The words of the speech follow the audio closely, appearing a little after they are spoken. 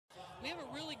We have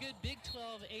a really good Big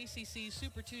 12 ACC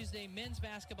Super Tuesday men's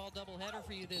basketball doubleheader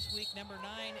for you this week. Number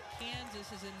 9,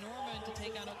 Kansas is in Norman to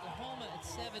take on Oklahoma at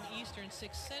 7 Eastern,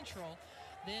 6 Central.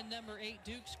 Then number 8,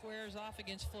 Duke squares off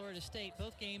against Florida State.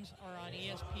 Both games are on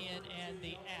ESPN and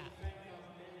the app.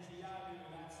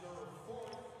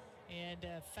 And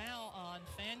a foul on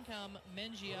Fancom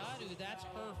Mengiadu. That's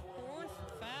her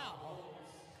 4th foul.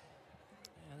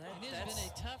 It has been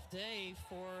a tough day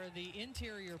for the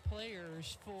interior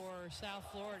players for South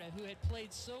Florida, who had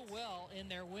played so well in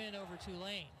their win over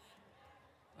Tulane.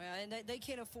 Well, and they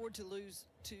can't afford to lose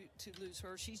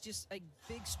her. She's just a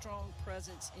big, strong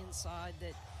presence inside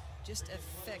that just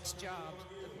affects jobs,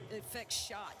 affects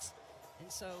shots,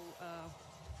 and so.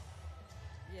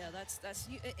 Yeah, that's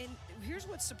and here's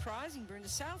what's surprising, Brenda.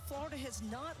 South Florida has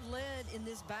not led in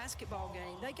this basketball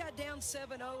game. They got down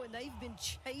 7-0, and they've been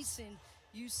chasing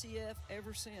UCF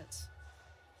ever since.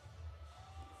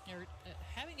 They're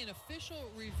having an official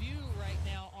review right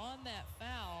now on that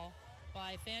foul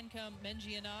by Fancom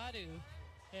Mengiadu.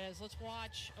 As let's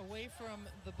watch away from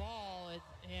the ball,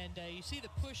 and you see the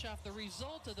push-off, the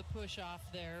result of the push-off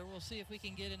there. We'll see if we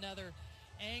can get another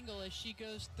angle as she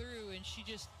goes through, and she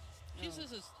just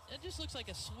it just looks like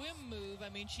a swim move. I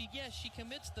mean, she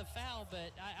commits the foul,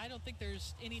 but I don't think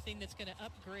there's anything that's going to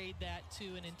upgrade that to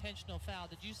an intentional foul.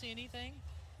 Did you see anything?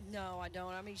 No, I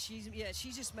don't. I mean, she's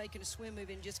just making a swim move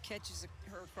and just catches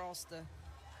her across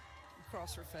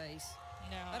her face.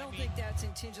 No, I don't think that's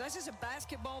intentional. That's just a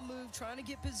basketball move, trying to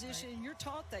get position. Right. And you're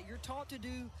taught that. You're taught to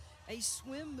do a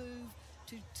swim move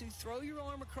to throw your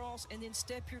arm across and then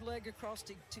step your leg across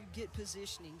to get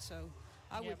positioning. So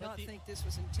I would not think this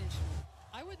was intentional.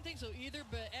 I wouldn't think so either,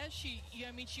 but as she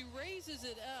raises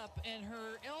it up and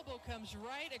her elbow comes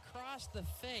right across the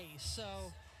face. So,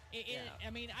 I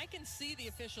mean, I can see the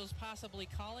officials possibly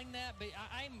calling that, but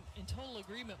I'm in total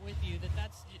agreement with you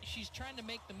that she's trying to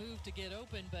make the move to get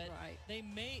open, but they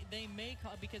may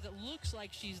call, because it looks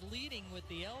like she's leading with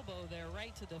the elbow there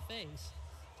right to the face.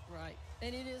 Right,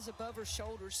 and it is above her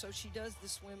shoulders, so she does the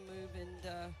swim move,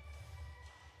 and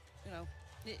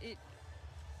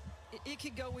it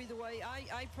could go either way.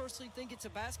 I personally think it's a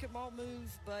basketball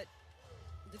move, but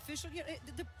the official,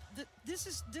 this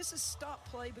is stop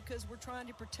play because we're trying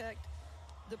to protect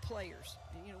the players.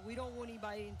 We don't want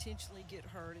anybody to intentionally get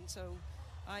hurt, and so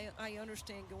I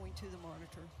understand going to the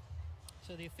monitor.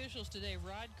 So the officials today: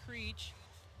 Rod Creech,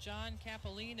 John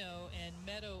Capolino, and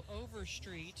Meadow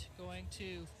Overstreet, going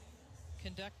to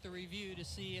conduct the review to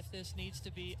see if this needs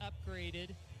to be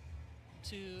upgraded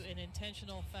to an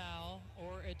intentional foul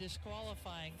or a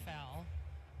disqualifying foul.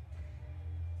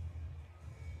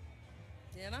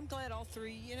 Yeah, and I'm glad all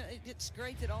three, it's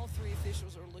great that all three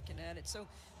officials are looking at it. So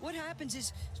what happens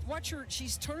is, watch her,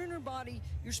 she's turning her body,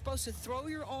 you're supposed to throw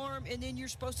your arm, and then you're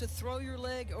supposed to throw your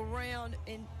leg around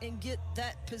and get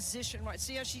that position right.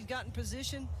 See how she's gotten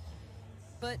position?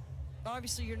 But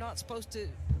obviously you're not supposed to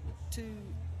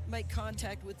make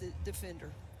contact with the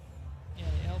defender. Yeah,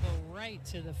 the elbow right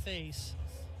to the face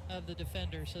of the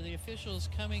defender. So the officials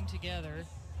coming together.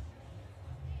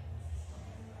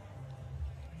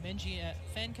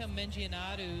 Fancom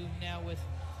Mengiadu now with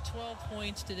 12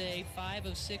 points today, 5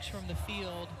 of 6 from the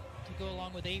field to go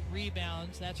along with 8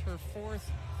 rebounds. That's her 4th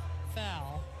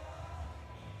foul.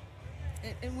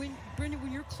 And Brenda,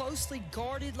 when you're closely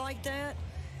guarded like that,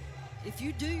 if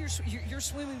you do your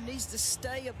swimming needs to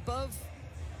stay above,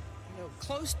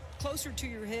 closer to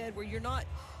your head where you're not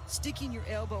sticking your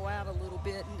elbow out a little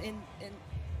bit. And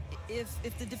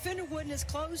if the defender wasn't as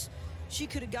close, she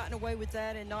could have gotten away with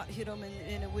that and not hit him,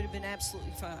 and it would have been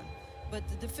absolutely fine. But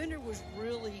the defender was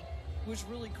really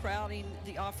crowding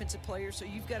the offensive player, so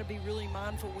you've got to be really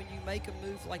mindful when you make a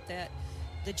move like that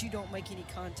you don't make any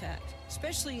contact,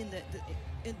 especially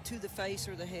into the face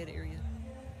or the head area.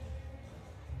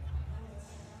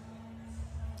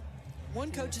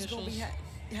 One coach is going to be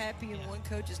happy, and one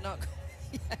coach is not going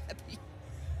to be happy.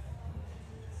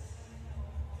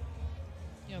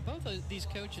 Both of these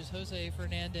coaches, Jose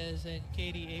Fernandez and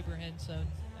Katie Abrahamson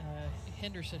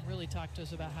Henderson, really talked to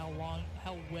us about how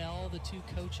well the two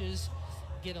coaches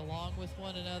get along with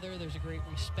one another. There's a great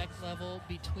respect level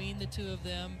between the two of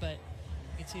them, but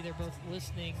you can see they're both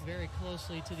listening very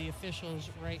closely to the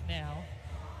officials right now.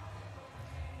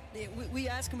 We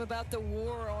asked them about the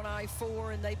war on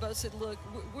I-4, and they both said, look,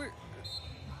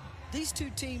 these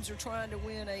two teams are trying to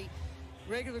win a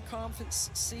regular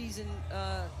conference season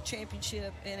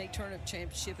championship and a tournament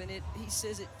championship, and he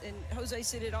says it, and Jose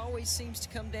said it always seems to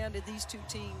come down to these two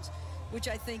teams, which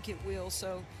I think it will.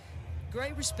 So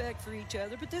great respect for each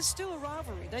other, but there's still a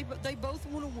rivalry. They both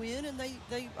want to win, and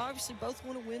they obviously both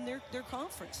want to win their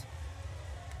conference.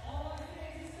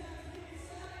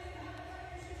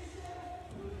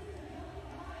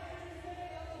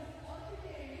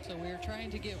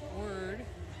 trying to get word.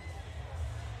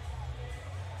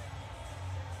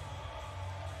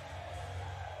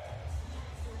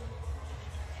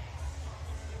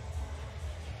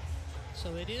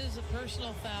 So it is a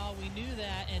personal foul. We knew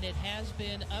that, and it has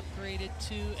been upgraded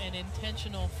to an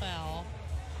intentional foul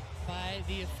by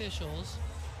the officials.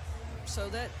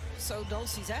 So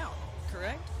Dulcie's out,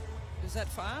 correct? Is that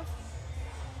 5?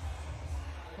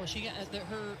 Well, she got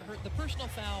the personal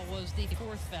foul was the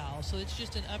 4th foul, so it's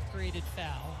just an upgraded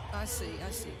foul. I see.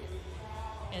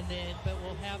 And then, but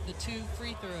we'll have the 2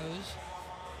 free throws,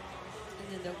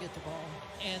 and then they'll get the ball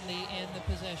and the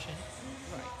possession.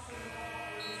 Right.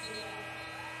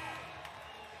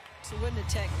 So it wasn't a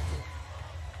technical.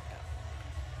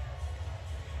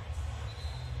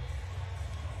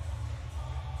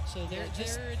 So there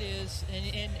it is,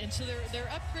 and so they're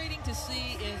upgrading to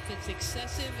see if it's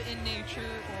excessive in nature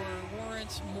or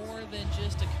warrants more than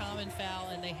just a common foul,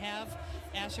 and they have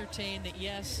ascertained that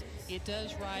yes, it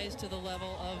does rise to the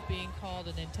level of being called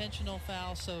an intentional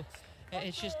foul. So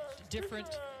it's just different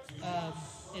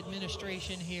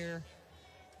administration here,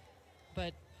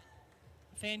 but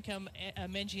Fancom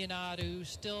Mengianadu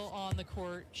still on the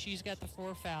court. She's got the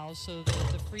 4 fouls, so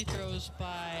the free throws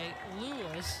by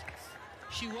Lewis.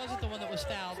 She wasn't the one that was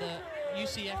fouled. The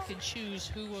UCF can choose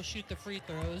who will shoot the free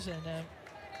throws, and a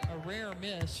rare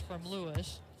miss from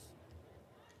Lewis.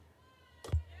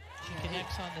 She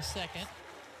connects on the second.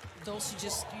 Dulcie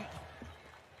just,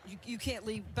 you can't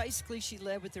leave. Basically, she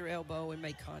led with her elbow and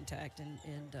made contact, and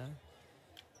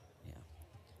yeah.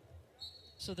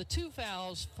 So the 2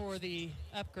 fouls for the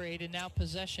upgrade, and now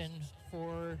possession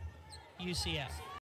for UCF.